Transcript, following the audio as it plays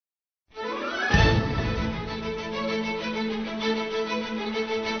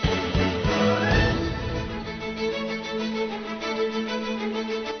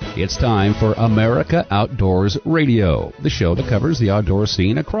It's time for America Outdoors Radio, the show that covers the outdoor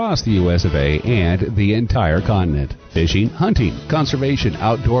scene across the U.S. of A. and the entire continent. Fishing, hunting, conservation,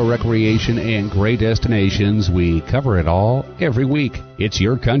 outdoor recreation, and great destinations. We cover it all every week. It's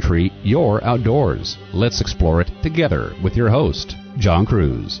your country, your outdoors. Let's explore it together with your host, John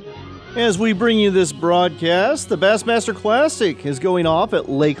Cruz. As we bring you this broadcast, the Bassmaster Classic is going off at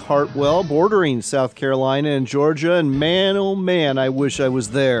Lake Hartwell, bordering South Carolina and Georgia, and man, oh man, I wish I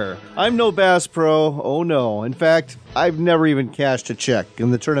was there. I'm no bass pro, oh no. In fact, I've never even cashed a check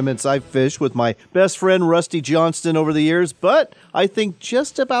in the tournaments I've fished with my best friend Rusty Johnston over the years, but I think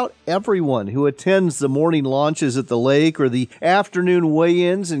just about everyone who attends the morning launches at the lake or the afternoon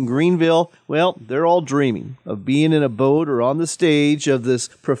weigh-ins in Greenville, well, they're all dreaming of being in a boat or on the stage of this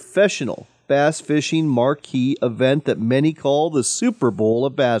professional bass fishing marquee event that many call the Super Bowl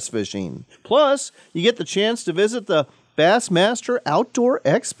of bass fishing. Plus, you get the chance to visit the Bassmaster Outdoor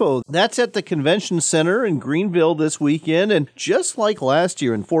Expo. That's at the Convention Center in Greenville this weekend, and just like last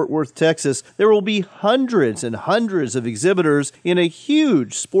year in Fort Worth, Texas, there will be hundreds and hundreds of exhibitors in a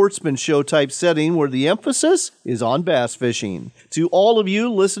huge sportsman show type setting where the emphasis is on bass fishing. To all of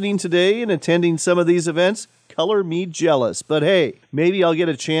you listening today and attending some of these events, color me jealous, but hey, maybe I'll get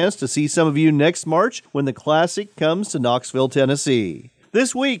a chance to see some of you next March when the Classic comes to Knoxville, Tennessee.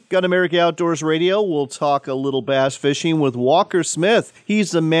 This week on America Outdoors Radio, we'll talk a little bass fishing with Walker Smith.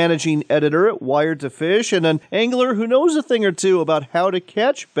 He's the managing editor at Wired to Fish and an angler who knows a thing or two about how to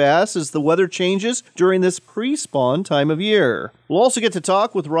catch bass as the weather changes during this pre-spawn time of year. We'll also get to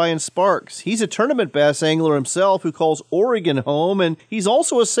talk with Ryan Sparks. He's a tournament bass angler himself who calls Oregon home, and he's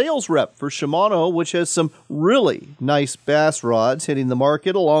also a sales rep for Shimano, which has some really nice bass rods hitting the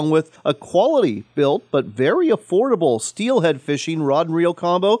market, along with a quality-built but very affordable steelhead fishing rod and reel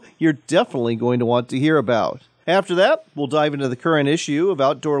combo you're definitely going to want to hear about. After that, we'll dive into the current issue of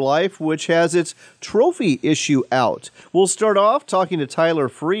Outdoor Life, which has its trophy issue out. We'll start off talking to Tyler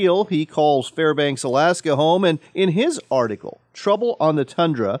Friel. He calls Fairbanks, Alaska home, and in his article, Trouble on the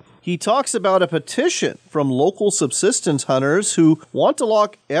Tundra, he talks about a petition from local subsistence hunters who want to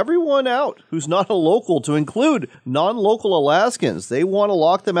lock everyone out who's not a local, to include non-local Alaskans. They want to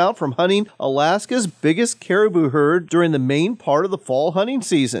lock them out from hunting Alaska's biggest caribou herd during the main part of the fall hunting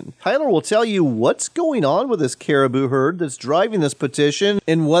season. Tyler will tell you what's going on with this caribou herd that's driving this petition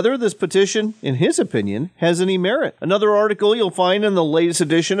and whether this petition, in his opinion, has any merit. Another article you'll find in the latest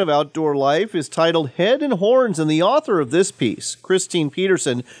edition of Outdoor Life is titled Head and Horns, and the author of this piece, Christine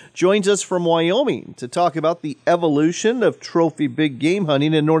Peterson, joins us from Wyoming to talk about the evolution of trophy big game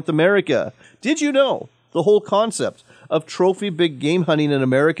hunting in North America. Did you know the whole concept of trophy big game hunting in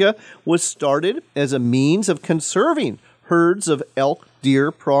America was started as a means of conserving herds of elk, deer,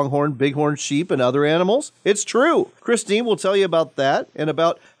 pronghorn, bighorn sheep, and other animals? It's true. Christine will tell you about that and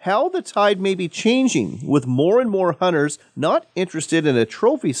about how the tide may be changing with more and more hunters not interested in a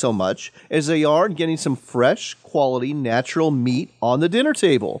trophy so much as they are in getting some fresh, quality, natural meat on the dinner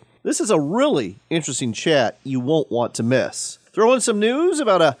table. This is a really interesting chat you won't want to miss. Throw in some news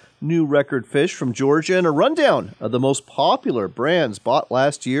about a new record fish from Georgia and a rundown of the most popular brands bought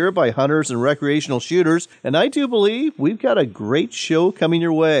last year by hunters and recreational shooters, and I do believe we've got a great show coming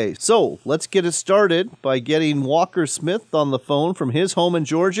your way. So let's get it started by getting Walker Smith on the phone from his home in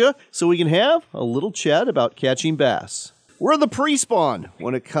Georgia so we can have a little chat about catching bass. We're in the pre-spawn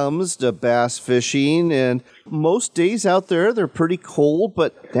when it comes to bass fishing, and most days out there, they're pretty cold,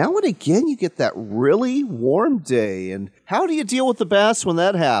 but now and again, you get that really warm day. And how do you deal with the bass when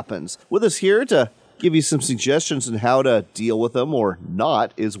that happens? With us here to give you some suggestions on how to deal with them or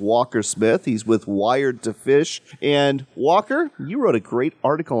not is Walker Smith. He's with Wired to Fish. And Walker, you wrote a great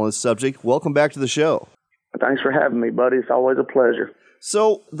article on this subject. Welcome back to the show. Thanks for having me, buddy. It's always a pleasure.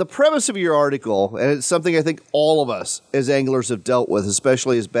 So the premise of your article, and it's something I think all of us as anglers have dealt with,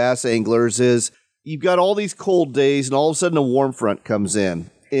 especially as bass anglers, is you've got all these cold days and all of a sudden a warm front comes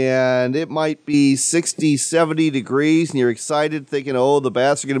in. And it might be 60, 70 degrees and you're excited thinking, oh, the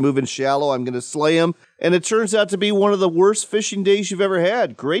bass are going to move in shallow, I'm going to slay them. And it turns out to be one of the worst fishing days you've ever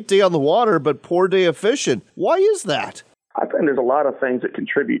had. Great day on the water, but poor day of fishing. Why is that? I think there's a lot of things that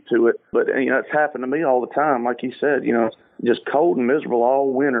contribute to it, but it's happened to me all the time. Like you said, just cold and miserable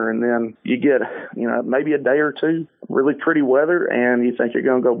all winter, and then you get, maybe a day or two, really pretty weather, and you think you're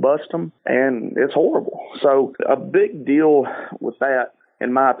going to go bust them, and it's horrible. So a big deal with that,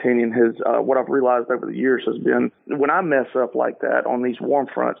 in my opinion, has what I've realized over the years has been when I mess up like that on these warm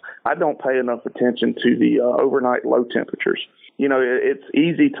fronts, I don't pay enough attention to the overnight low temperatures. It's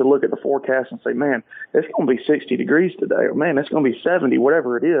easy to look at the forecast and say, man, it's going to be 60 degrees today, or man, it's going to be 70,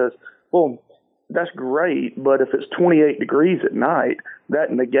 whatever it is. Well, that's great, but if it's 28 degrees at night,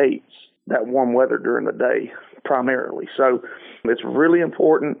 that negates that warm weather during the day primarily. So it's really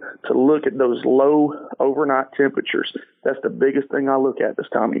important to look at those low overnight temperatures. That's the biggest thing I look at this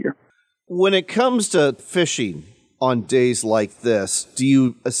time of year. When it comes to fishing on days like this, do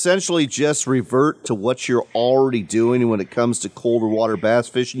you essentially just revert to what you're already doing when it comes to colder water bass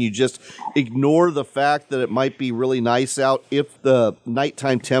fishing? You just ignore the fact that it might be really nice out if the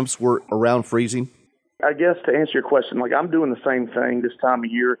nighttime temps were around freezing? I guess to answer your question, like I'm doing the same thing this time of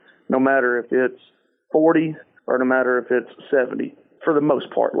year, no matter if it's 40 or no matter if it's 70. For the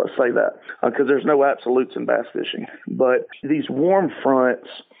most part, let's say that, because there's no absolutes in bass fishing. But these warm fronts,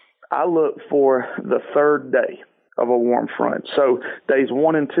 I look for the third day of a warm front. So days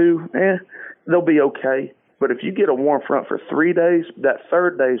 1 and 2, they'll be okay. But if you get a warm front for 3 days, that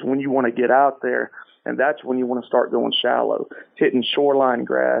third day is when you want to get out there, and that's when you want to start going shallow, hitting shoreline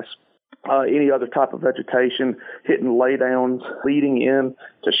grass, any other type of vegetation, hitting laydowns, leading in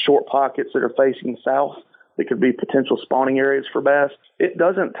to short pockets that are facing south that could be potential spawning areas for bass. It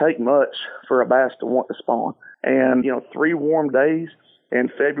doesn't take much for a bass to want to spawn. And, 3 warm days in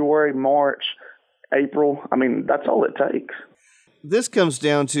February, March, April, that's all it takes. This comes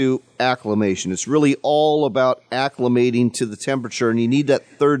down to acclimation. It's really all about acclimating to the temperature, and you need that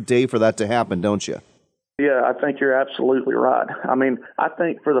third day for that to happen, don't you? Yeah, I think you're absolutely right. I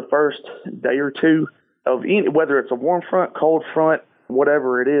think for the first day or two of whether it's a warm front, cold front,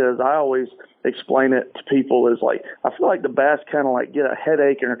 whatever it is, I always explain it to people as like, I feel like the bass kind of like get a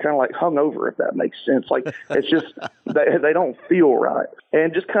headache and are kind of like hungover, if that makes sense. Like it's just, they don't feel right.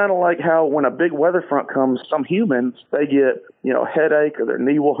 And just kind of like how when a big weather front comes, some humans, they get, a headache or their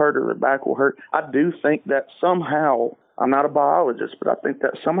knee will hurt or their back will hurt. I do think that somehow, I'm not a biologist, but I think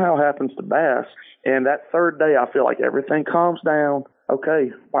that somehow happens to bass. And that third day, I feel like everything calms down.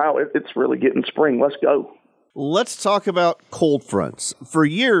 Okay, wow, it's really getting spring. Let's go. Let's talk about cold fronts. For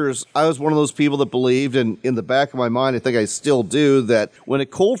years, I was one of those people that believed, and in the back of my mind, I think I still do, that when a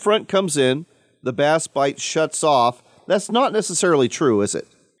cold front comes in, the bass bite shuts off. That's not necessarily true, is it?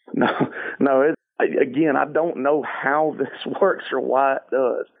 No. Again, I don't know how this works or why it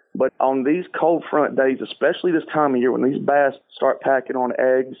does. But on these cold front days, especially this time of year when these bass start packing on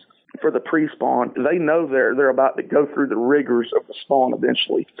eggs for the pre-spawn, they know they're about to go through the rigors of the spawn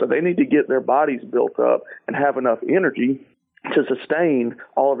eventually. So they need to get their bodies built up and have enough energy to sustain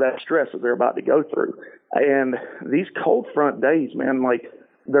all of that stress that they're about to go through. And these cold front days, man, like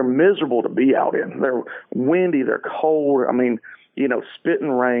they're miserable to be out in. They're windy, they're cold. Spitting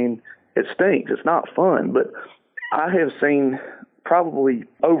rain, it stinks. It's not fun. But I have seen probably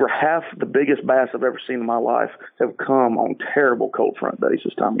over half the biggest bass I've ever seen in my life have come on terrible cold front days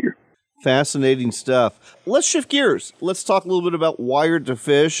this time of year. Fascinating stuff. Let's shift gears. Let's talk a little bit about Wired to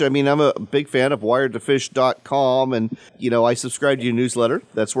Fish. I'm a big fan of wiredtofish.com, and, I subscribe to your newsletter.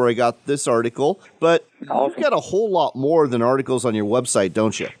 That's where I got this article. But You've got a whole lot more than articles on your website,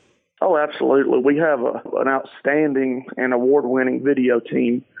 don't you? Oh, absolutely. We have an outstanding and award-winning video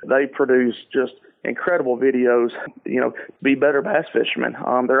team. They produce just incredible videos, be better bass fishermen.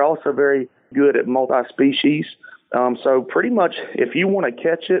 They're also very good at multi-species. So pretty much if you want to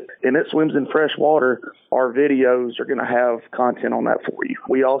catch it and it swims in fresh water, our videos are going to have content on that for you.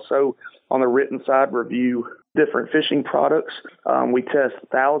 We also, on the written side, review different fishing products. We test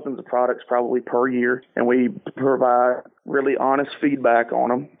thousands of products probably per year, and we provide really honest feedback on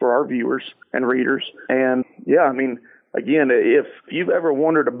them for our viewers and readers. And again, if you've ever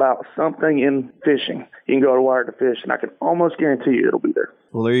wondered about something in fishing, you can go to Wired to Fish, and I can almost guarantee you it'll be there.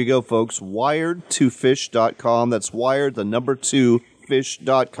 Well, there you go, folks. Wired2fish.com. That's wired, the number 2,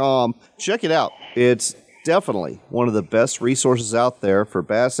 fish.com. Check it out. It's definitely one of the best resources out there for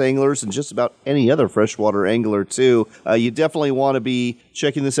bass anglers and just about any other freshwater angler, too. You definitely want to be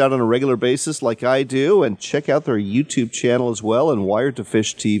checking this out on a regular basis like I do, and check out their YouTube channel as well, and Wired to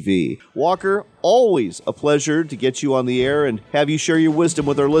Fish TV. Walker, always a pleasure to get you on the air and have you share your wisdom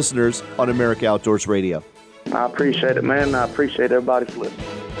with our listeners on America Outdoors Radio. I appreciate it, man. I appreciate everybody for listening.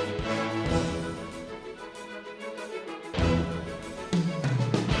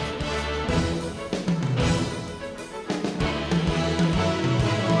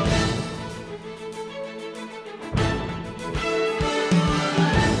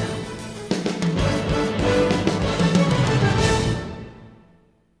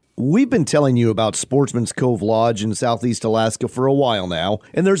 We've been telling you about Sportsman's Cove Lodge in Southeast Alaska for a while now,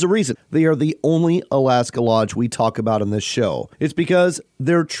 and there's a reason. They are the only Alaska lodge we talk about in this show. It's because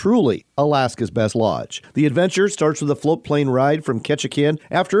they're truly Alaska's best lodge. The adventure starts with a float plane ride from Ketchikan,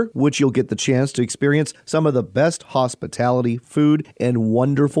 after which you'll get the chance to experience some of the best hospitality, food, and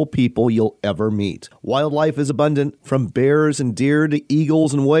wonderful people you'll ever meet. Wildlife is abundant, from bears and deer to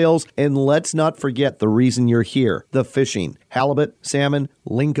eagles and whales, and let's not forget the reason you're here, the fishing. Halibut, salmon,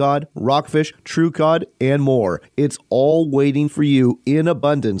 lingcod, rockfish, true cod, and more. It's all waiting for you in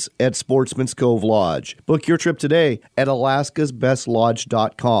abundance at Sportsman's Cove Lodge. Book your trip today at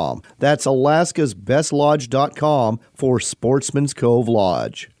alaskasbestlodge.com. That's alaskasbestlodge.com for Sportsman's Cove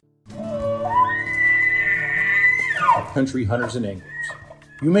Lodge. Country hunters and anglers.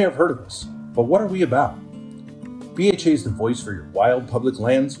 You may have heard of us, but what are we about? BHA is the voice for your wild public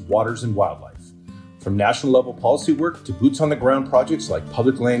lands, waters, and wildlife. From national level policy work to boots on the ground projects like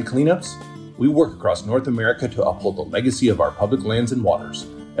public land cleanups, we work across North America to uphold the legacy of our public lands and waters,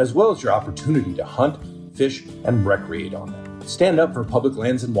 as well as your opportunity to hunt, fish, and recreate on them. Stand up for public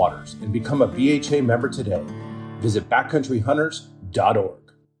lands and waters and become a BHA member today. Visit backcountryhunters.org.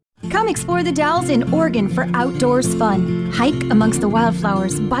 Come explore the Dalles in Oregon for outdoors fun. Hike amongst the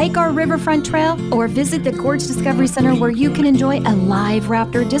wildflowers, bike our riverfront trail, or visit the Gorge Discovery Center where you can enjoy a live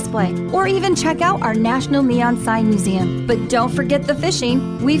raptor display, or even check out our National Neon Sign Museum. But don't forget the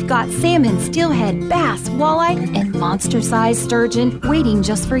fishing. We've got salmon, steelhead, bass, walleye, and monster-sized sturgeon waiting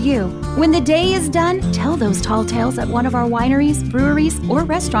just for you. When the day is done, tell those tall tales at one of our wineries, breweries, or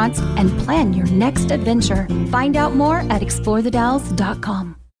restaurants and plan your next adventure. Find out more at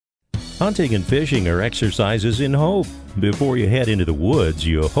explorethedalles.com. Hunting and fishing are exercises in hope. Before you head into the woods,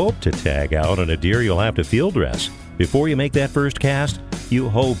 you hope to tag out on a deer you'll have to field dress. Before you make that first cast, you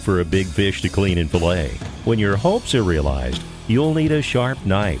hope for a big fish to clean and fillet. When your hopes are realized, you'll need a sharp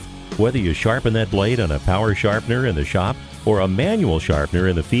knife. Whether you sharpen that blade on a power sharpener in the shop or a manual sharpener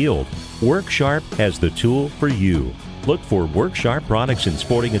in the field, WorkSharp has the tool for you. Look for WorkSharp products in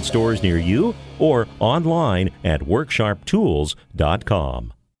sporting goods stores near you or online at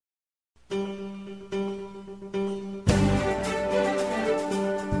WorkSharpTools.com.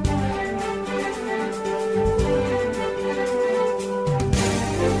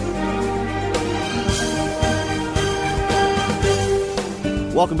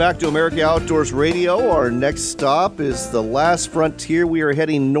 Welcome back to America Outdoors Radio. Our next stop is the last frontier. We are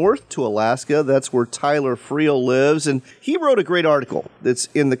heading north to Alaska. That's where Tyler Friel lives, and he wrote a great article that's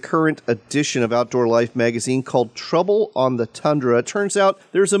in the current edition of Outdoor Life magazine called Trouble on the Tundra. It turns out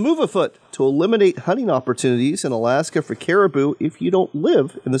there's a move afoot to eliminate hunting opportunities in Alaska for caribou if you don't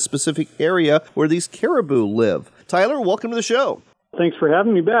live in the specific area where these caribou live. Tyler, welcome to the show. Thanks for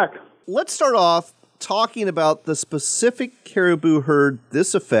having me back. Let's start off talking about the specific caribou herd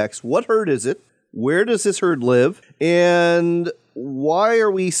this affects. What herd is it? Where does this herd live? And why are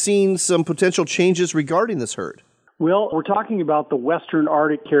we seeing some potential changes regarding this herd? Well, we're talking about the Western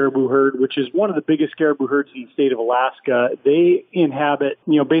Arctic caribou herd, which is one of the biggest caribou herds in the state of Alaska. They inhabit,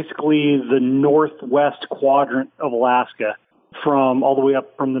 basically the northwest quadrant of Alaska, from all the way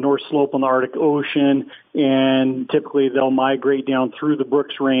up from the North Slope on the Arctic Ocean, and typically they'll migrate down through the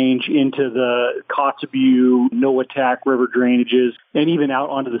Brooks Range into the Kotzebue, Noatak River drainages, and even out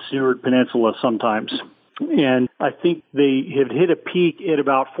onto the Seward Peninsula sometimes. And I think they have hit a peak at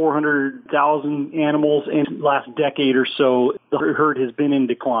about 400,000 animals in the last decade or so. The herd has been in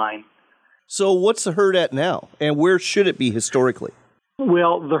decline. So what's the herd at now, and where should it be historically?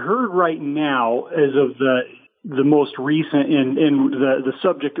 Well, the herd right now, as of the most recent, and the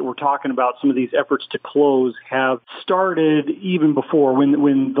subject that we're talking about, some of these efforts to close have started even before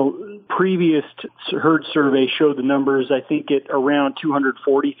when the previous herd survey showed the numbers, I think, at around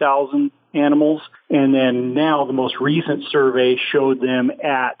 240,000 animals. And then now the most recent survey showed them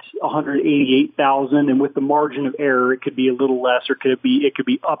at 188,000. And with the margin of error, it could be a little less, or it could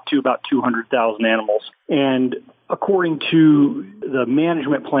be up to about 200,000 animals. And according to the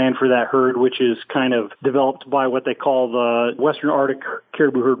management plan for that herd, which is kind of developed by what they call the Western Arctic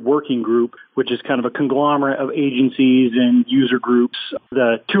Caribou Herd Working Group, which is kind of a conglomerate of agencies and user groups,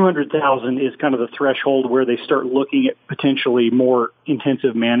 the 200,000 is kind of the threshold where they start looking at potentially more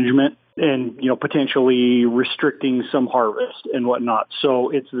intensive management and, potentially restricting some harvest and whatnot.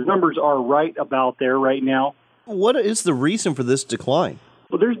 So the numbers are right about there right now. What is the reason for this decline?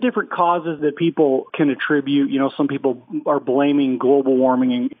 Well, there's different causes that people can attribute. Some people are blaming global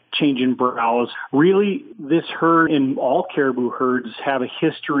warming change in browse. Really, this herd and all caribou herds have a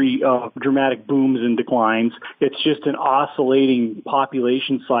history of dramatic booms and declines. It's just an oscillating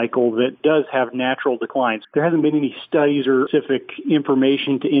population cycle that does have natural declines. There hasn't been any studies or specific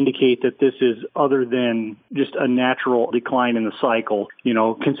information to indicate that this is other than just a natural decline in the cycle. You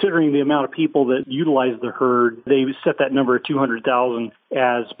know, considering the amount of people that utilize the herd, they set that number at 200,000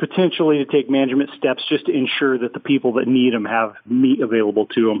 as potentially to take management steps just to ensure that the people that need them have meat available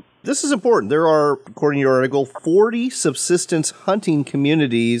to them. This is important. There are, according to your article, 40 subsistence hunting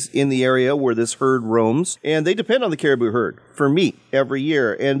communities in the area where this herd roams, and they depend on the caribou herd for meat every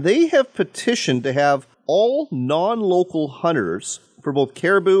year. And they have petitioned to have all non-local hunters for both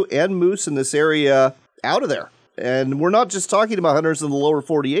caribou and moose in this area out of there. And we're not just talking about hunters in the lower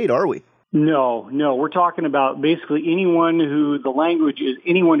 48, are we? No. We're talking about basically anyone who, the language is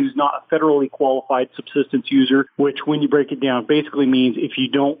anyone who's not a federally qualified subsistence user, which when you break it down basically means if you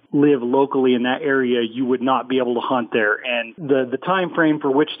don't live locally in that area, you would not be able to hunt there. And the time frame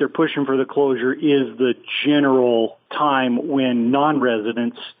for which they're pushing for the closure is the general time when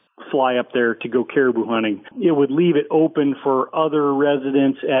non-residents fly up there to go caribou hunting. It would leave it open for other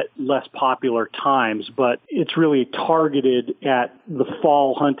residents at less popular times, but it's really targeted at the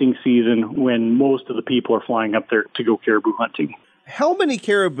fall hunting season when most of the people are flying up there to go caribou hunting. How many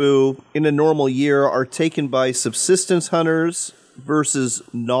caribou in a normal year are taken by subsistence hunters versus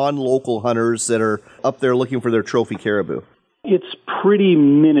non-local hunters that are up there looking for their trophy caribou? It's pretty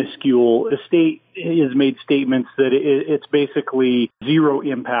minuscule. The state has made statements that it's basically zero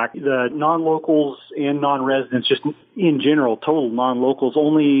impact. The non-locals and non-residents, just in general, total non-locals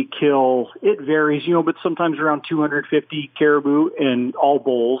only kill, it varies, but sometimes around 250 caribou in all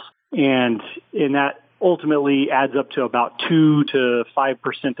bulls. And that ultimately adds up to about 2 to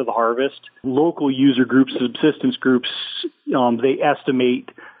 5% of the harvest. Local user groups, subsistence groups, they estimate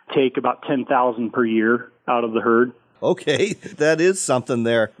take about 10,000 per year out of the herd. Okay, that is something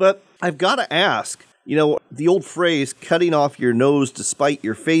there. But I've got to ask, the old phrase, cutting off your nose to spite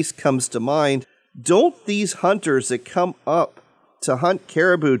your face, comes to mind. Don't these hunters that come up to hunt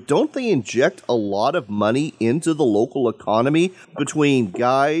caribou, don't they inject a lot of money into the local economy between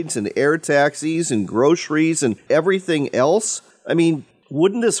guides and air taxis and groceries and everything else? I mean,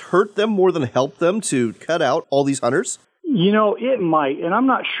 wouldn't this hurt them more than help them to cut out all these hunters? It might, and I'm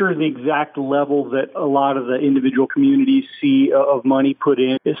not sure the exact level that a lot of the individual communities see of money put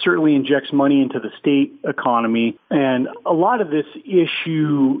in. It certainly injects money into the state economy, and a lot of this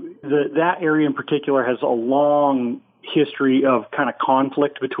issue, that area in particular has a long history of kind of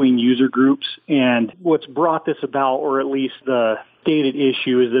conflict between user groups, and what's brought this about, or at least the stated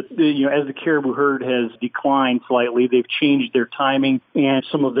issue, is that as the caribou herd has declined slightly, they've changed their timing and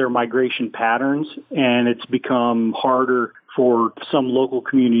some of their migration patterns, and it's become harder for some local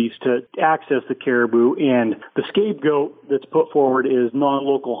communities to access the caribou. And the scapegoat that's put forward is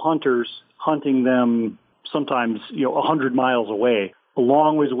non-local hunters hunting them sometimes 100 miles away, a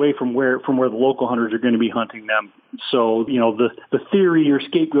long ways away from where the local hunters are going to be hunting them. So, the theory or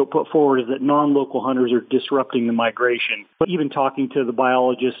scapegoat put forward is that non-local hunters are disrupting the migration. But even talking to the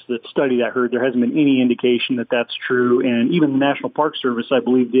biologists that study that herd, there hasn't been any indication that that's true. And even the National Park Service, I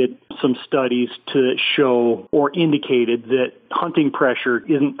believe, did some studies to show or indicated that hunting pressure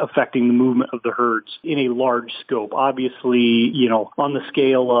isn't affecting the movement of the herds in a large scope. Obviously, on the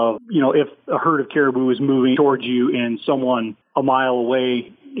scale of, if a herd of caribou is moving towards you and someone a mile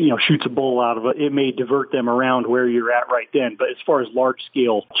away shoots a bull out of it, it may divert them around where you're at right then. But as far as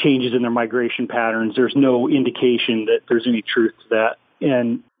large-scale changes in their migration patterns, there's no indication that there's any truth to that.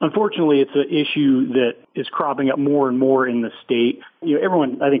 And unfortunately, it's an issue that is cropping up more and more in the state.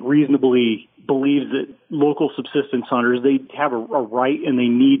 Everyone, I think, reasonably believes that local subsistence hunters, they have a right and they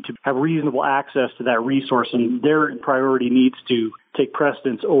need to have reasonable access to that resource, and their priority needs to take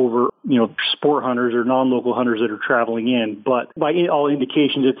precedence over, sport hunters or non-local hunters that are traveling in. But by all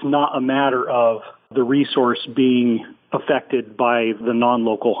indications, it's not a matter of the resource being affected by the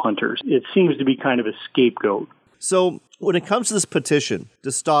non-local hunters. It seems to be kind of a scapegoat. So when it comes to this petition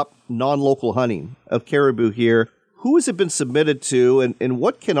to stop non-local hunting of caribou here, who has it been submitted to, and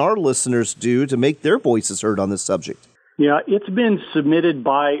what can our listeners do to make their voices heard on this subject? Yeah, it's been submitted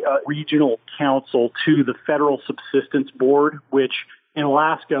by a regional council to the Federal Subsistence Board, which in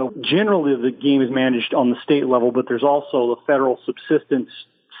Alaska, generally the game is managed on the state level, but there's also the Federal Subsistence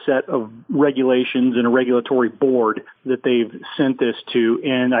set of regulations and a regulatory board that they've sent this to.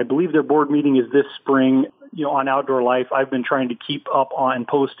 And I believe their board meeting is this spring. On Outdoor Life, I've been trying to keep up on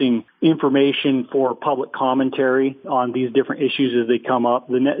posting information for public commentary on these different issues as they come up.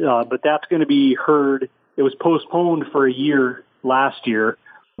 But that's going to be heard. It was postponed for a year last year.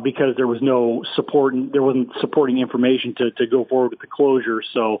 because there was no support, and there wasn't supporting information to go forward with the closure.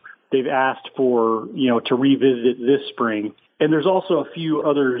 So they've asked for, to revisit it this spring. And there's also a few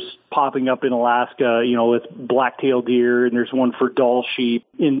others popping up in Alaska, with black-tailed deer, and there's one for Dall sheep.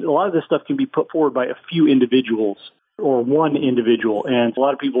 And a lot of this stuff can be put forward by a few individuals or one individual. And a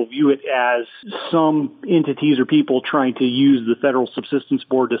lot of people view it as some entities or people trying to use the Federal Subsistence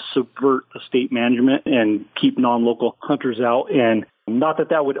Board to subvert the state management and keep non-local hunters out. And not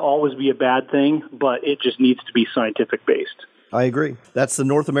that would always be a bad thing, but it just needs to be scientific-based. I agree. That's the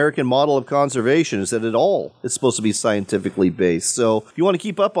North American model of conservation, is that it all is supposed to be scientifically based. So if you want to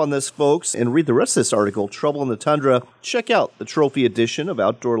keep up on this, folks, and read the rest of this article, Trouble in the Tundra, check out the trophy edition of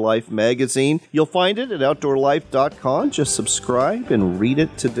Outdoor Life magazine. You'll find it at OutdoorLife.com. Just subscribe and read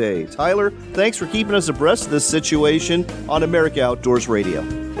it today. Tyler, thanks for keeping us abreast of this situation on America Outdoors Radio.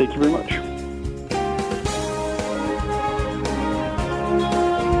 Thank you very much.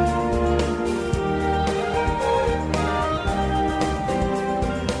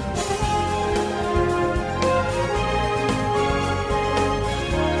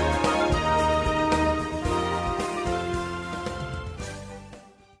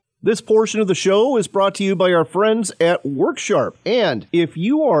 This portion of the show is brought to you by our friends at WorkSharp. And if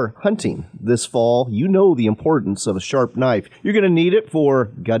you are hunting this fall, you know the importance of a sharp knife. You're going to need it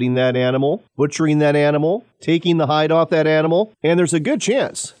for gutting that animal, butchering that animal, taking the hide off that animal, and there's a good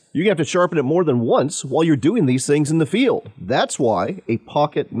chance you're going to have to sharpen it more than once while you're doing these things in the field. That's why a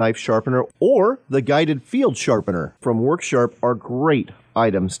pocket knife sharpener or the guided field sharpener from WorkSharp are great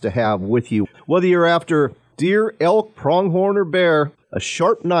items to have with you. Whether you're after deer, elk, pronghorn, or bear, a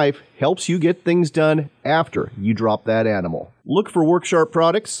sharp knife helps you get things done after you drop that animal. Look for WorkSharp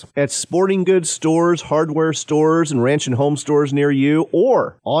products at sporting goods stores, hardware stores, and ranch and home stores near you,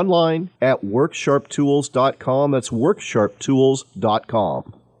 or online at WorkSharpTools.com. That's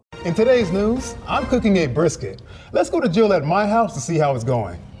WorkSharpTools.com. In today's news, I'm cooking a brisket. Let's go to Jill at my house to see how it's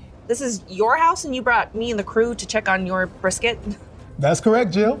going. This is your house and you brought me and the crew to check on your brisket? That's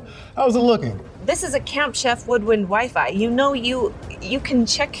correct, Jill. How's it looking? This is a Camp Chef Woodwind Wi-Fi. You know you can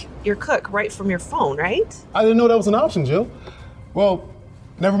check your cook right from your phone, right? I didn't know that was an option, Jill. Well,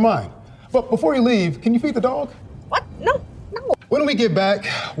 never mind. But before you leave, can you feed the dog? What? No. When we get back,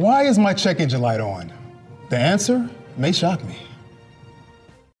 why is my check engine light on? The answer may shock me.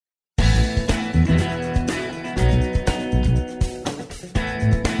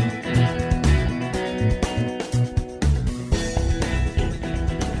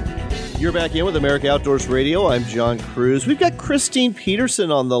 You're back in with America Outdoors Radio. I'm John Cruz. We've got Christine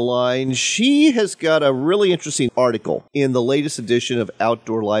Peterson on the line. She has got a really interesting article in the latest edition of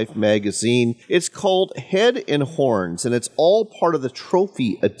Outdoor Life magazine. It's called Head and Horns, and it's all part of the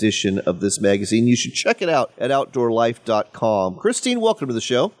trophy edition of this magazine. You should check it out at OutdoorLife.com. Christine, welcome to the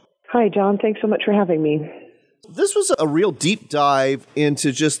show. Hi, John. Thanks so much for having me. This was a real deep dive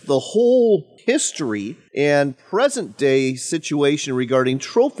into just the whole history and present-day situation regarding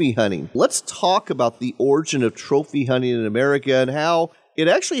trophy hunting. Let's talk about the origin of trophy hunting in America and how it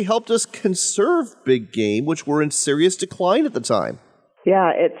actually helped us conserve big game, which were in serious decline at the time.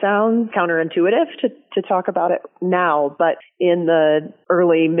 Yeah, it sounds counterintuitive to talk about it now, but in the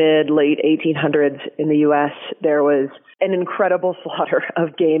early, late 1800s in the U.S., there was an incredible slaughter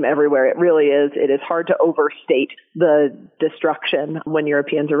of game everywhere. It really is. It is hard to overstate the destruction when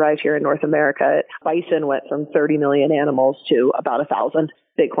Europeans arrived here in North America. Bison went from 30 million animals to about 1,000.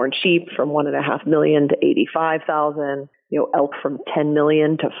 Bighorn sheep from 1.5 million to 85,000. Elk from 10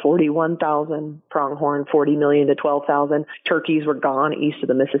 million to 41,000. Pronghorn, 40 million to 12,000. Turkeys were gone east of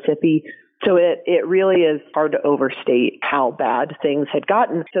the Mississippi. So it really is hard to overstate how bad things had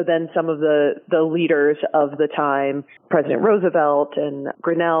gotten. So then some of the leaders of the time, President Roosevelt and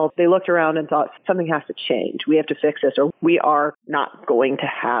Grinnell, they looked around and thought something has to change. We have to fix this or we are not going to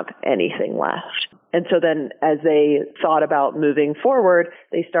have anything left. And so then as they thought about moving forward,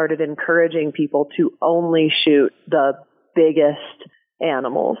 they started encouraging people to only shoot the biggest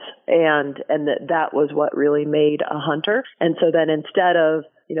animals. And that was what really made a hunter. And so then instead of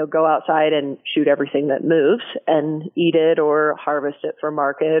go outside and shoot everything that moves and eat it or harvest it for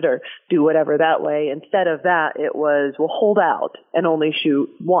market or do whatever that way. Instead of that, it was, we'll hold out and only shoot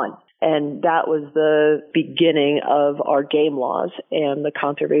one. And that was the beginning of our game laws and the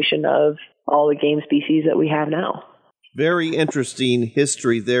conservation of all the game species that we have now. Very interesting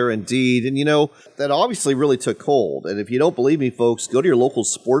history there indeed. And, that obviously really took hold. And if you don't believe me, folks, go to your local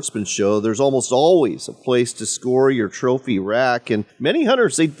sportsman show. There's almost always a place to score your trophy rack. And many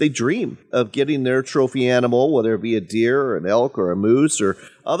hunters, they dream of getting their trophy animal, whether it be a deer or an elk or a moose or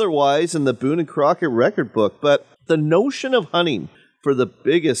otherwise, in the Boone and Crockett record book. But the notion of hunting for the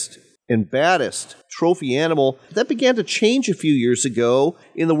biggest and baddest trophy animal. That began to change a few years ago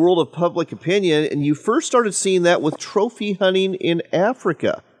in the world of public opinion, and you first started seeing that with trophy hunting in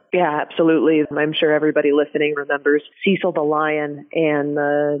Africa. Yeah, absolutely. I'm sure everybody listening remembers Cecil the lion and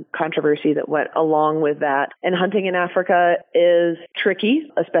the controversy that went along with that. And hunting in Africa is tricky,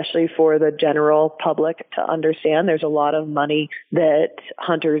 especially for the general public to understand. There's a lot of money that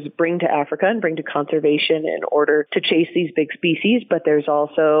hunters bring to Africa and bring to conservation in order to chase these big species, but there's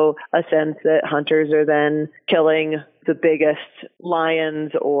also a sense that hunters are then killing the biggest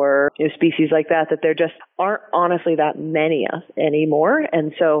lions or species like that there just aren't honestly that many of anymore.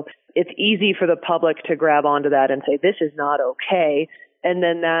 And so it's easy for the public to grab onto that and say, this is not okay. And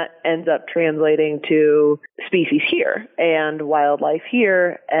then that ends up translating to species here and wildlife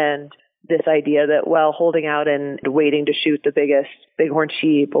here, and this idea that, well, holding out and waiting to shoot the biggest bighorn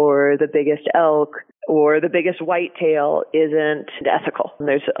sheep or the biggest elk or the biggest whitetail isn't ethical. And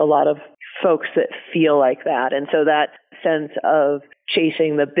there's a lot of folks that feel like that. And so that sense of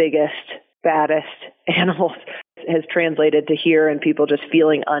chasing the biggest, baddest animals has translated to here, and people just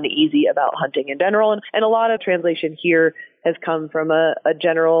feeling uneasy about hunting in general. And a lot of translation here has come from a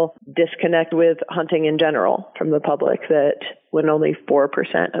general disconnect with hunting in general from the public, that when only 4%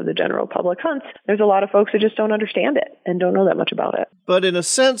 of the general public hunts, there's a lot of folks that just don't understand it and don't know that much about it. But in a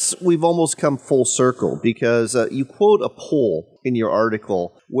sense, we've almost come full circle, because you quote a poll in your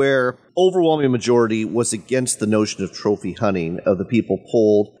article where overwhelming majority was against the notion of trophy hunting. Of the people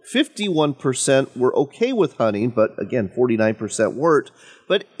polled, 51% were okay with hunting, but again, 49% weren't.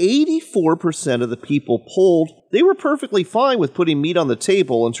 But 84% of the people polled, they were perfectly fine with putting meat on the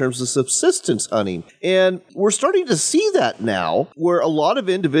table in terms of subsistence hunting. And we're starting to see that now, where a lot of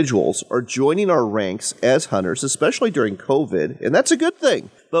individuals are joining our ranks as hunters, especially during COVID, and that's a good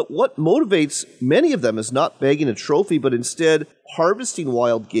thing. But what motivates many of them is not bagging a trophy, but instead harvesting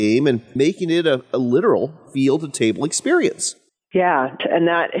wild game and making it a literal field-to-table experience. Yeah, and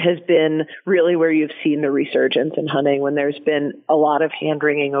that has been really where you've seen the resurgence in hunting, when there's been a lot of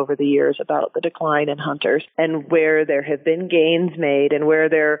hand-wringing over the years about the decline in hunters, and where there have been gains made and where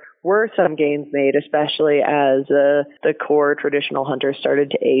there were some gains made, especially as the core traditional hunters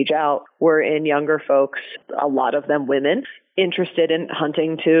started to age out, were in younger folks, a lot of them women, interested in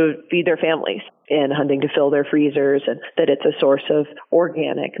hunting to feed their families and hunting to fill their freezers, and that it's a source of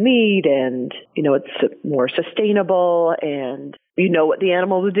organic meat, and, it's more sustainable, and you know what the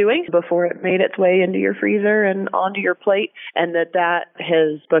animal was doing before it made its way into your freezer and onto your plate, and that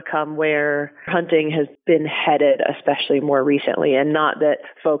has become where hunting has been headed, especially more recently. And not that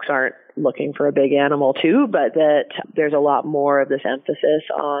folks aren't looking for a big animal too, but that there's a lot more of this emphasis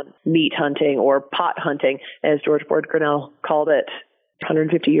on meat hunting, or pot hunting, as George Board Grinnell called it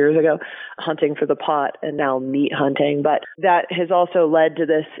 150 years ago, hunting for the pot, and now meat hunting. But that has also led to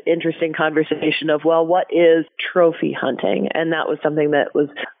this interesting conversation of, well, what is trophy hunting? And that was something that was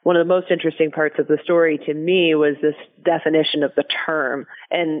one of the most interesting parts of the story to me, was this definition of the term.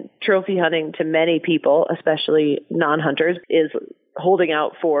 And trophy hunting to many people, especially non-hunters, is holding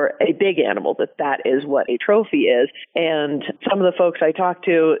out for a big animal, that is what a trophy is. And some of the folks I talked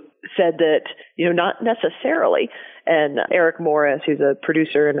to said that, not necessarily. And Eric Morris, who's a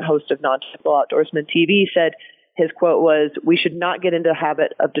producer and host of Non-Typical Outdoorsman TV, said, his quote was, "We should not get into the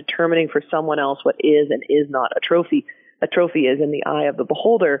habit of determining for someone else what is and is not a trophy. A trophy is in the eye of the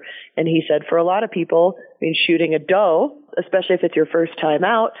beholder." And he said, for a lot of people, shooting a doe, especially if it's your first time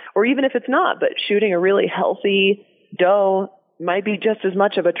out, or even if it's not, but shooting a really healthy doe might be just as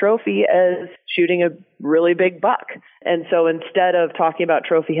much of a trophy as shooting a really big buck. And so instead of talking about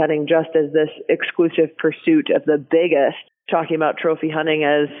trophy hunting just as this exclusive pursuit of the biggest, talking about trophy hunting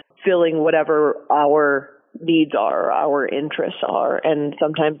as filling whatever our needs are, our interests are. And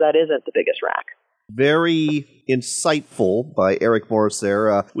sometimes that isn't the biggest rack. Very insightful by Eric Morris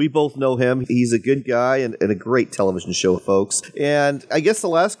there. We both know him. He's a good guy and a great television show, folks. And I guess the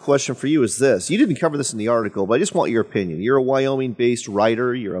last question for you is this. You didn't cover this in the article, but I just want your opinion. You're a Wyoming-based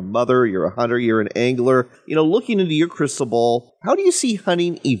writer. You're a mother. You're a hunter. You're an angler. Looking into your crystal ball, how do you see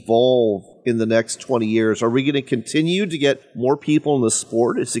hunting evolve in the next 20 years? Are we going to continue to get more people in the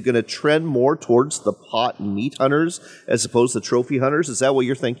sport? Is it going to trend more towards the pot and meat hunters as opposed to trophy hunters? Is that what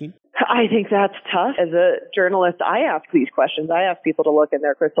you're thinking? I think that's tough. As a journalist, I ask these questions. I ask people to look in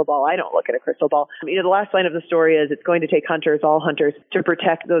their crystal ball. I don't look at a crystal ball. The last line of the story is it's going to take hunters, all hunters, to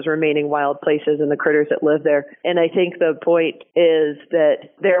protect those remaining wild places and the critters that live there. And I think the point is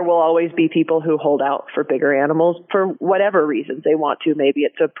that there will always be people who hold out for bigger animals for whatever reasons they want to. Maybe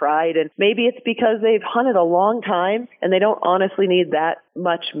it's a pride, and maybe it's because they've hunted a long time and they don't honestly need that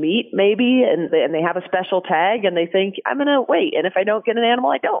much meat, maybe, and they have a special tag and they think, I'm going to wait. And if I don't get an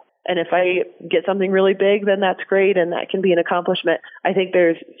animal, I don't. And if I get something really big, then that's great, and that can be an accomplishment. I think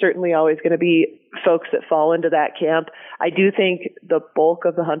there's certainly always going to be folks that fall into that camp. I do think the bulk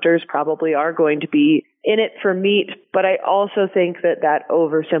of the hunters probably are going to be in it for meat, but I also think that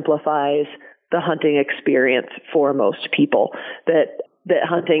oversimplifies the hunting experience for most people, that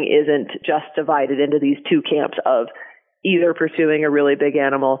hunting isn't just divided into these two camps of either pursuing a really big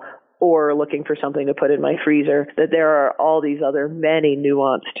animal or looking for something to put in my freezer, that there are all these other many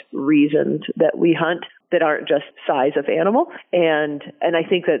nuanced reasons that we hunt that aren't just size of animal. And I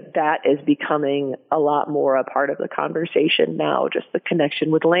think that is becoming a lot more a part of the conversation now, just the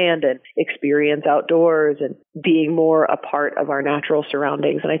connection with land and experience outdoors and being more a part of our natural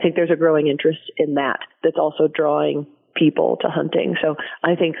surroundings. And I think there's a growing interest in that's also drawing people to hunting. So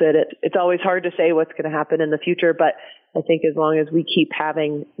I think that it's always hard to say what's going to happen in the future, but I think as long as we keep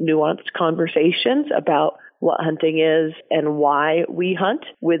having nuanced conversations about what hunting is and why we hunt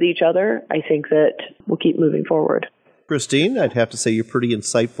with each other, I think that we'll keep moving forward. Christine, I'd have to say you're pretty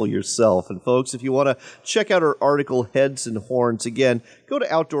insightful yourself. And folks, if you want to check out our article, Heads and Horns, again, go to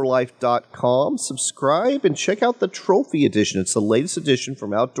OutdoorLife.com, subscribe, and check out the Trophy Edition. It's the latest edition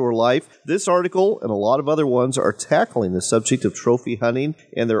from Outdoor Life. This article and a lot of other ones are tackling the subject of trophy hunting,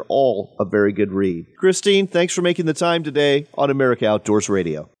 and they're all a very good read. Christine, thanks for making the time today on America Outdoors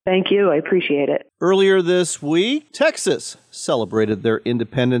Radio. Thank you. I appreciate it. Earlier this week, Texas celebrated their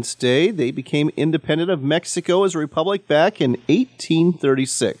Independence Day. They became independent of Mexico as a republic back in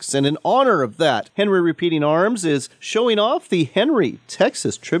 1836. And in honor of that, Henry Repeating Arms is showing off the Henry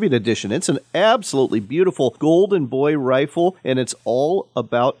Texas Tribute Edition. It's an absolutely beautiful Golden Boy rifle, and it's all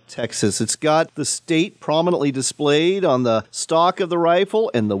about Texas. It's got the state prominently displayed on the stock of the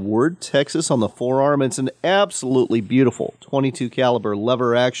rifle and the word Texas on the forearm. It's an absolutely beautiful 22 caliber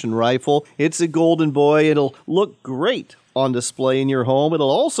lever action rifle. It's a Golden Boy. It'll look great on display in your home. It'll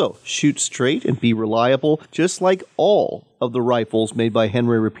also shoot straight and be reliable, just like all of the rifles made by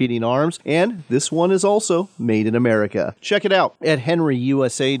Henry Repeating Arms, and this one is also made in America. Check it out at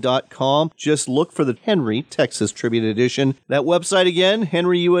henryusa.com. Just look for the Henry Texas Tribute Edition. That website again,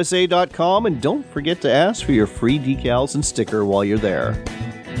 henryusa.com, and don't forget to ask for your free decals and sticker while you're there.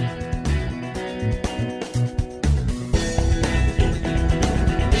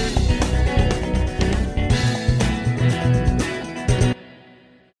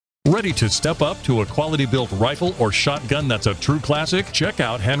 Ready to step up to a quality-built rifle or shotgun that's a true classic? Check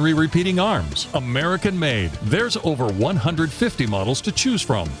out Henry Repeating Arms. American-made. There's over 150 models to choose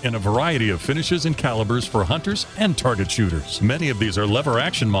from in a variety of finishes and calibers for hunters and target shooters. Many of these are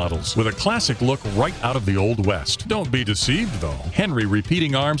lever-action models with a classic look right out of the Old West. Don't be deceived, though. Henry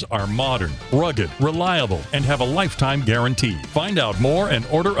Repeating Arms are modern, rugged, reliable, and have a lifetime guarantee. Find out more and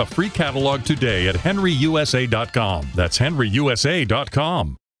order a free catalog today at henryusa.com. That's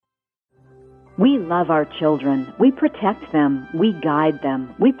henryusa.com. We love our children. We protect them. We guide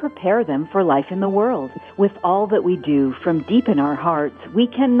them. We prepare them for life in the world. With all that we do from deep in our hearts, we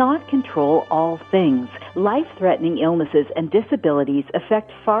cannot control all things. Life-threatening illnesses and disabilities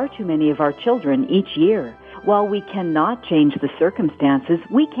affect far too many of our children each year. While we cannot change the circumstances,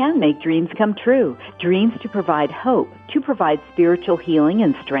 we can make dreams come true. Dreams to provide hope, to provide spiritual healing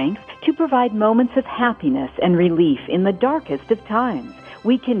and strength, to provide moments of happiness and relief in the darkest of times.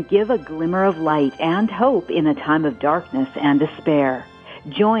 We can give a glimmer of light and hope in a time of darkness and despair.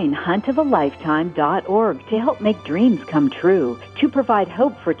 Join huntofalifetime.org to help make dreams come true, to provide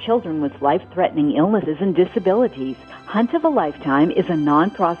hope for children with life-threatening illnesses and disabilities. Hunt of a Lifetime is a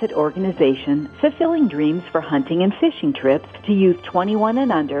non-profit organization fulfilling dreams for hunting and fishing trips to youth 21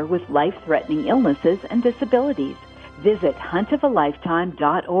 and under with life-threatening illnesses and disabilities. Visit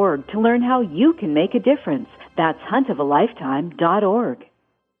huntofalifetime.org to learn how you can make a difference. That's huntofalifetime.org.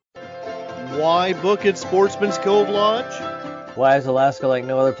 Why book at Sportsman's Cove Lodge? Why is Alaska like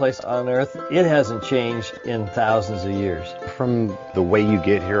no other place on Earth? It hasn't changed in thousands of years. From the way you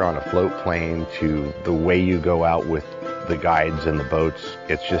get here on a float plane to the way you go out with the guides and the boats,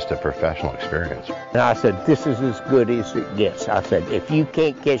 it's just a professional experience. And I said, this is as good as it gets. I said, if you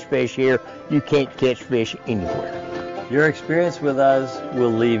can't catch fish here, you can't catch fish anywhere. Your experience with us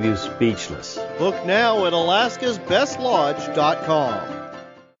will leave you speechless. Book now at alaskasbestlodge.com.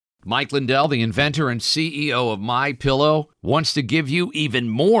 Mike Lindell, the inventor and CEO of MyPillow, wants to give you even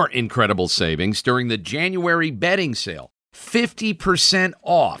more incredible savings during the January bedding sale. 50%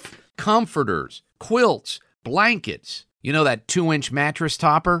 off comforters, quilts, blankets. You know that 2-inch mattress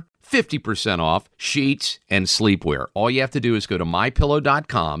topper? 50% off sheets and sleepwear. All you have to do is go to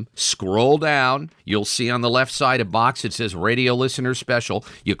MyPillow.com, scroll down. You'll see on the left side a box that says Radio Listener Special.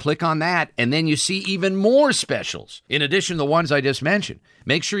 You click on that, and then you see even more specials, in addition to the ones I just mentioned.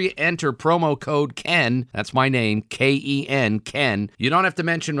 Make sure you enter promo code KEN. That's my name, K-E-N, Ken. You don't have to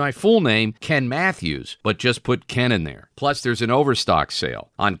mention my full name, Ken Matthews, but just put Ken in there. Plus, there's an overstock sale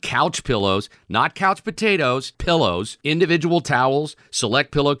on couch pillows, not couch potatoes, pillows, individual towels,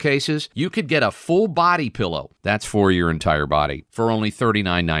 select pillowcases. You could get a full body pillow. That's for your entire body for only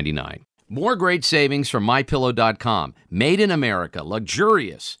 $39.99. More great savings from MyPillow.com. Made in America,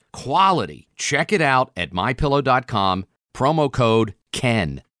 luxurious, quality. Check it out at MyPillow.com. Promo code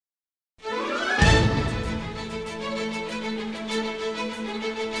KEN.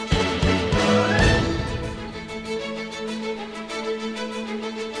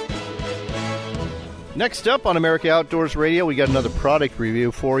 Next up on America Outdoors Radio, we got another product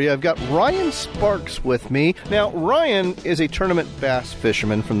review for you. I've got Ryan Sparks with me. Now, Ryan is a tournament bass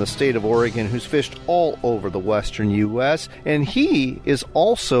fisherman from the state of Oregon who's fished all over the western U.S., and he is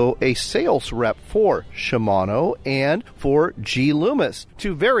also a sales rep for Shimano and for G. Loomis,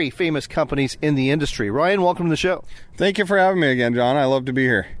 two very famous companies in the industry. Ryan, welcome to the show. Thank you for having me again, John. I love to be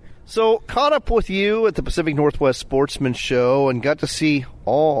here. So, caught up with you at the Pacific Northwest Sportsman Show and got to see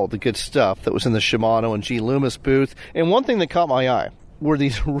all the good stuff that was in the Shimano and G. Loomis booth. And one thing that caught my eye were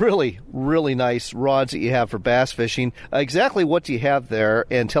these really, really nice rods that you have for bass fishing. Exactly what do you have there?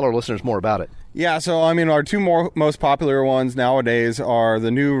 And tell our listeners more about it. Yeah, so I mean, our two most popular ones nowadays are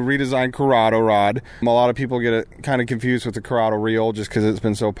the new redesigned Curado rod. A lot of people get it kind of confused with the Curado reel just because it's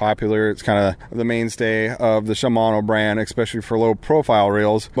been so popular. It's kind of the mainstay of the Shimano brand, especially for low-profile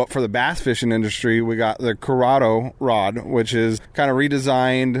reels. But for the bass fishing industry, we got the Curado rod, which is kind of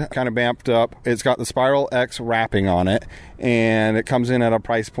redesigned, kind of bamped up. It's got the Spiral X wrapping on it, and it comes in at a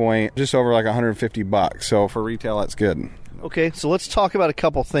price point just over like $150. So for retail, that's good. Okay, so let's talk about a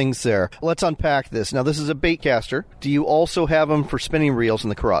couple things there. Let's unpack this. Now, this is a bait caster. Do you also have them for spinning reels in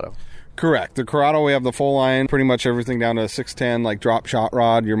the Curado? Correct. The Curado, we have the full line, pretty much everything down to a 610, like drop shot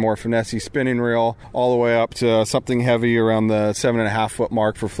rod, your more finessey spinning reel, all the way up to something heavy around the 7.5 foot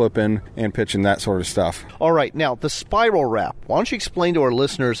mark for flipping and pitching, that sort of stuff. All right. Now, the spiral wrap. Why don't you explain to our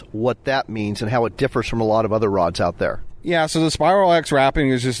listeners what that means and how it differs from a lot of other rods out there? Yeah, so the Spiral X wrapping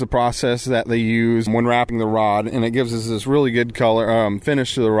is just the process that they use when wrapping the rod, and it gives us this really good color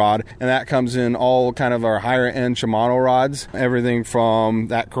finish to the rod, and that comes in all kind of our higher-end Shimano rods, everything from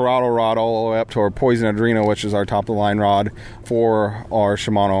that Curado rod all the way up to our Poison Adreno, which is our top-of-the-line rod for our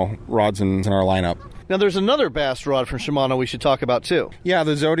Shimano rods in our lineup. Now, there's another bass rod from Shimano we should talk about, too. Yeah,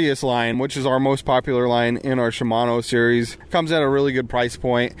 the Zodius line, which is our most popular line in our Shimano series, comes at a really good price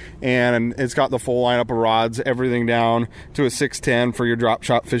point, and it's got the full lineup of rods, everything down to a 610 for your drop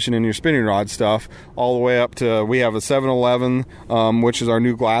shot fishing and your spinning rod stuff, all the way up to, we have a 711, which is our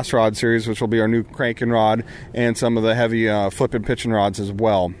new glass rod series, which will be our new cranking rod, and some of the heavy flipping pitching rods as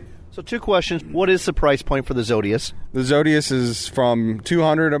well. So 2 questions. What is the price point for the Zodius? The Zodius is from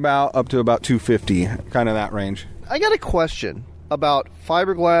 $200 about up to about $250, kind of that range. I got a question about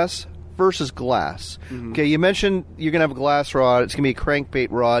fiberglass versus glass. Mm-hmm. Okay, you mentioned you're going to have a glass rod. It's going to be a crankbait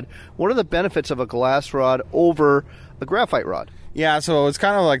rod. What are the benefits of a glass rod over a graphite rod? Yeah, so it's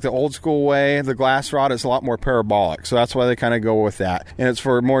kind of like the old school way. The glass rod is a lot more parabolic, so that's why they kind of go with that. And it's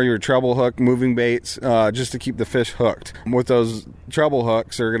for more your treble hook, moving baits, just to keep the fish hooked. With those treble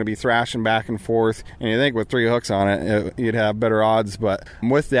hooks, they're going to be thrashing back and forth, and you think with 3 hooks on it, you'd have better odds. But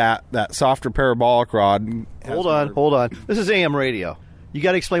with that softer parabolic rod... Hold on. This is AM radio. You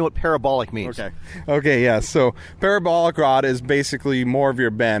got to explain what parabolic means. Okay, yeah. So parabolic rod is basically more of your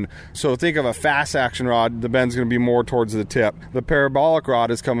bend. So think of a fast action rod. The bend's going to be more towards the tip. The parabolic rod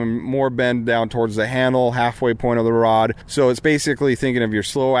is coming more bend down towards the handle, halfway point of the rod. So it's basically thinking of your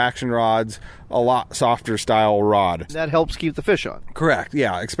slow action rods, a lot softer style rod. That helps keep the fish on. Correct,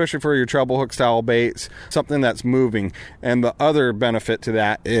 yeah, especially for your treble hook style baits, something that's moving. And the other benefit to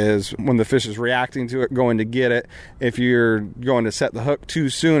that is when the fish is reacting to it, going to get it, if you're going to set the hook too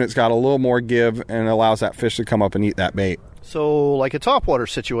soon, it's got a little more give and allows that fish to come up and eat that bait. So like a topwater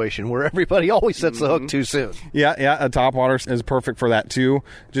situation where everybody always sets the hook too soon. Yeah, a topwater is perfect for that too.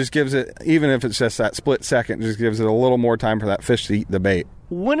 Just gives it, even if it's just that split second, just gives it a little more time for that fish to eat the bait.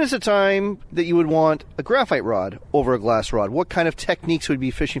 When is the time that you would want a graphite rod over a glass rod? What kind of techniques would be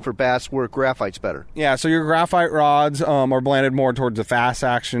fishing for bass where graphite's better? Yeah, so your graphite rods are blended more towards the fast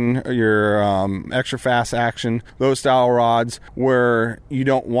action, your extra fast action, those style rods where you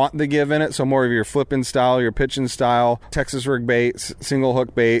don't want the give in it. So more of your flipping style, your pitching style, Texas rig baits, single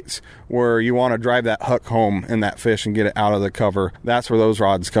hook baits, where you want to drive that hook home in that fish and get it out of the cover. That's where those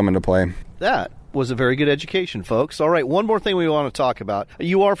rods come into play. That was a very good education, folks. All right, one more thing we want to talk about.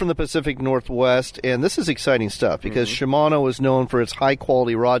 You are from the Pacific Northwest, and this is exciting stuff because Shimano is known for its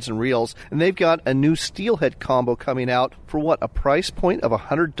high-quality rods and reels, and they've got a new steelhead combo coming out for what, a price point of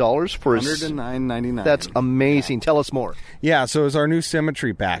 $100 for $109.99. That's amazing. Tell us more. Yeah, so it's our new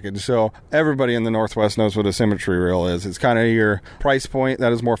Symmetry package. So everybody in the Northwest knows what a Symmetry reel is. It's kind of your price point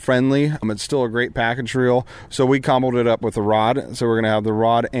that is more friendly. It's still a great package reel. So we comboed it up with the rod. So we're going to have the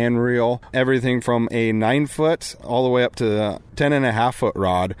rod and reel, everything from a 9-foot all the way up to a 10.5-foot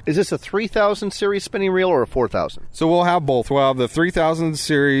rod. Is this a 3000 series spinning reel or a 4000? So we'll have both. We'll have the 3000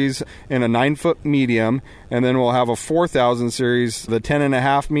 series in a 9-foot medium, and then we'll have a 4000 series, the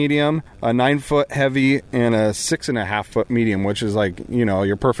 10.5 medium, a 9-foot heavy, and a 6.5-foot medium, which is like, you know,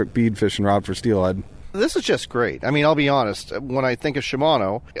 your perfect bead fishing rod for steelhead. This is just great. I mean, I'll be honest. When I think of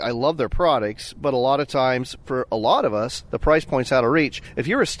Shimano, I love their products, but a lot of times, for a lot of us, the price point's out of reach. If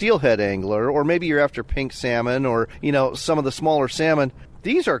you're a steelhead angler, or maybe you're after pink salmon, or, you know, some of the smaller salmon,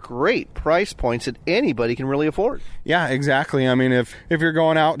 these are great price points that anybody can really afford. Yeah, exactly. I mean, if you're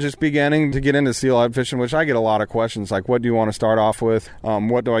going out just beginning to get into steelhead fishing, which I get a lot of questions, like what do you want to start off with?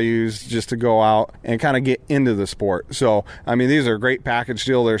 What do I use just to go out and kind of get into the sport? So, I mean, these are great package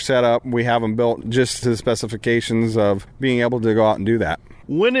deal. They're set up. We have them built just to the specifications of being able to go out and do that.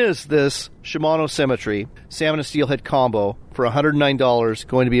 When is this Shimano Symmetry salmon and steelhead combo for $109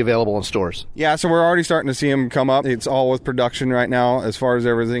 going to be available in stores? Yeah, so we're already starting to see them come up. It's all with production right now as far as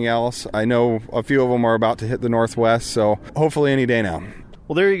everything else. I know a few of them are about to hit the Northwest, so hopefully any day now.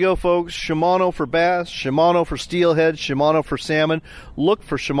 Well, there you go, folks. Shimano for bass, Shimano for steelhead, Shimano for salmon. Look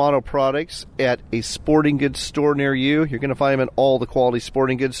for Shimano products at a sporting goods store near you. You're going to find them in all the quality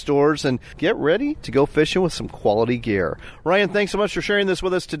sporting goods stores. And get ready to go fishing with some quality gear. Ryan, thanks so much for sharing this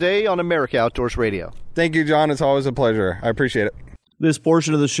with us today on America Outdoors Radio. Thank you, John. It's always a pleasure. I appreciate it. This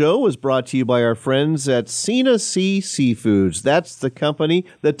portion of the show was brought to you by our friends at Sina Sea Seafoods. That's the company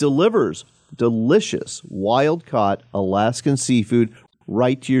that delivers delicious, wild-caught Alaskan seafood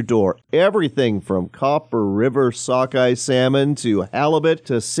right to your door. Everything from Copper River sockeye salmon to halibut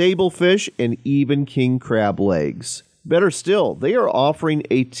to sablefish and even king crab legs. Better still, they are offering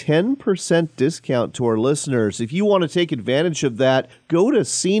a 10% discount to our listeners. If you want to take advantage of that, go to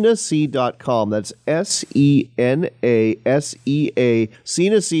SenaSea.com. That's SENASEA,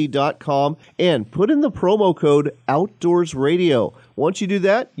 SenaSea.com, and put in the promo code Outdoors Radio. Once you do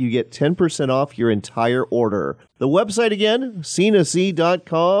that, you get 10% off your entire order. The website again,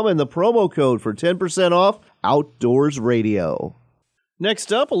 SenaSea.com, and the promo code for 10% off, Outdoors Radio.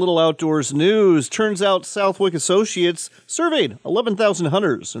 Next up, a little outdoors news. Turns out Southwick Associates surveyed 11,000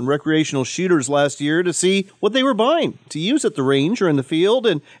 hunters and recreational shooters last year to see what they were buying to use at the range or in the field.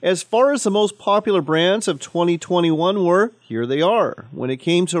 And as far as the most popular brands of 2021 were, here they are. When it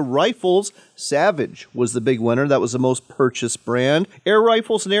came to rifles, Savage was the big winner. That was the most purchased brand. Air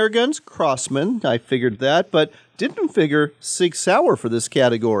rifles and air guns, Crosman. I figured that, but didn't figure Sig Sauer for this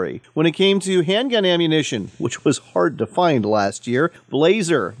category. When it came to handgun ammunition, which was hard to find last year,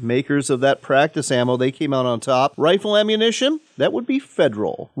 Blazer, makers of that practice ammo, they came out on top. Rifle ammunition, that would be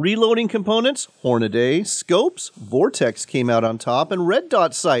Federal. Reloading components, Hornady. Scopes, Vortex came out on top. And red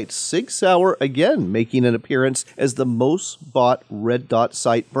dot sights, Sig Sauer again making an appearance as the most bought red dot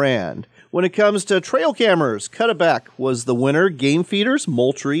sight brand. When it comes to trail cameras, Cutaback was the winner. Game feeders,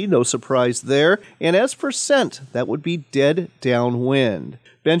 Moultrie, no surprise there. And as for scent, that would be Dead Downwind.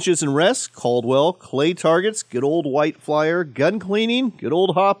 Benches and rests, Caldwell. Clay targets, good old White Flyer. Gun cleaning, good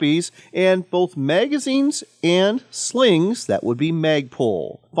old Hoppies. And both magazines and slings, that would be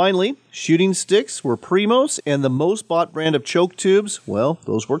Magpul. Finally, shooting sticks were Primos, and the most bought brand of choke tubes, well,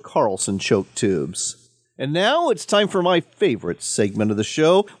 those were Carlson choke tubes. And now it's time for my favorite segment of the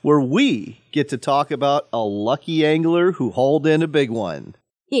show, where we get to talk about a lucky angler who hauled in a big one.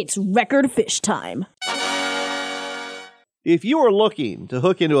 It's record fish time. If you are looking to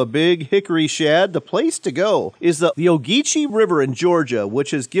hook into a big hickory shad, the place to go is the Ogeechee River in Georgia,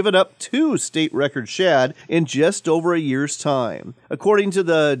 which has given up 2 state record shad in just over a year's time. According to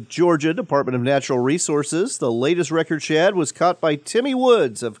the Georgia Department of Natural Resources, the latest record shad was caught by Timmy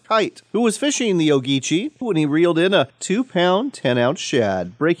Woods of Kite, who was fishing the Ogeechee when he reeled in a 2-pound, 10-ounce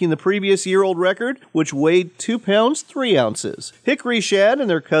shad, breaking the previous year-old record, which weighed 2 pounds, 3 ounces. Hickory shad and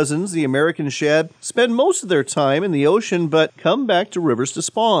their cousins, the American shad, spend most of their time in the ocean but come back to rivers to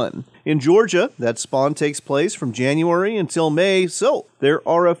spawn. In Georgia, that spawn takes place from January until May, so there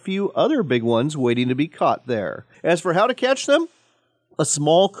are a few other big ones waiting to be caught there. As for how to catch them, a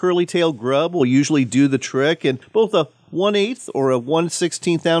small curly-tailed grub will usually do the trick, and both a 1/8 or a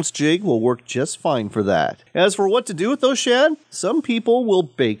 1/16 ounce jig will work just fine for that. As for what to do with those shad, some people will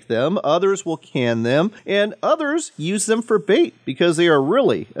bake them, others will can them, and others use them for bait because they are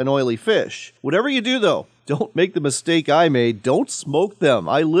really an oily fish. Whatever you do though, don't make the mistake I made. Don't smoke them.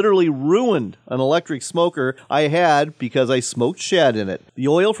 I literally ruined an electric smoker I had because I smoked shad in it. The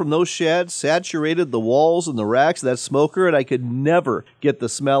oil from those shad saturated the walls and the racks of that smoker, and I could never get the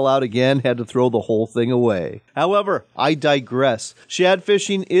smell out again. Had to throw the whole thing away. However, I digress. Shad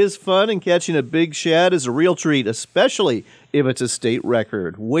fishing is fun, and catching a big shad is a real treat, especially if it's a state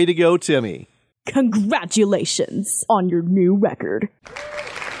record. Way to go, Timmy. Congratulations on your new record.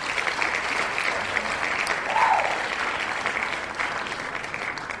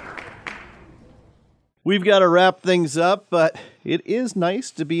 We've got to wrap things up, but it is nice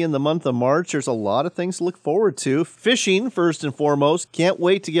to be in the month of March. There's a lot of things to look forward to. Fishing, first and foremost. Can't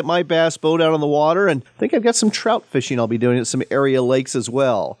wait to get my bass boat out on the water, and I think I've got some trout fishing I'll be doing at some area lakes as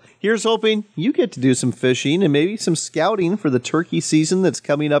well. Here's hoping you get to do some fishing and maybe some scouting for the turkey season that's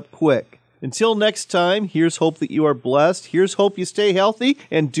coming up quick. Until next time, here's hope that you are blessed. Here's hope you stay healthy,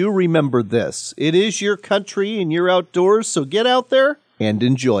 and do remember this. It is your country and you're outdoors, so get out there and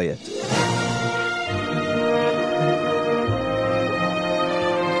enjoy it.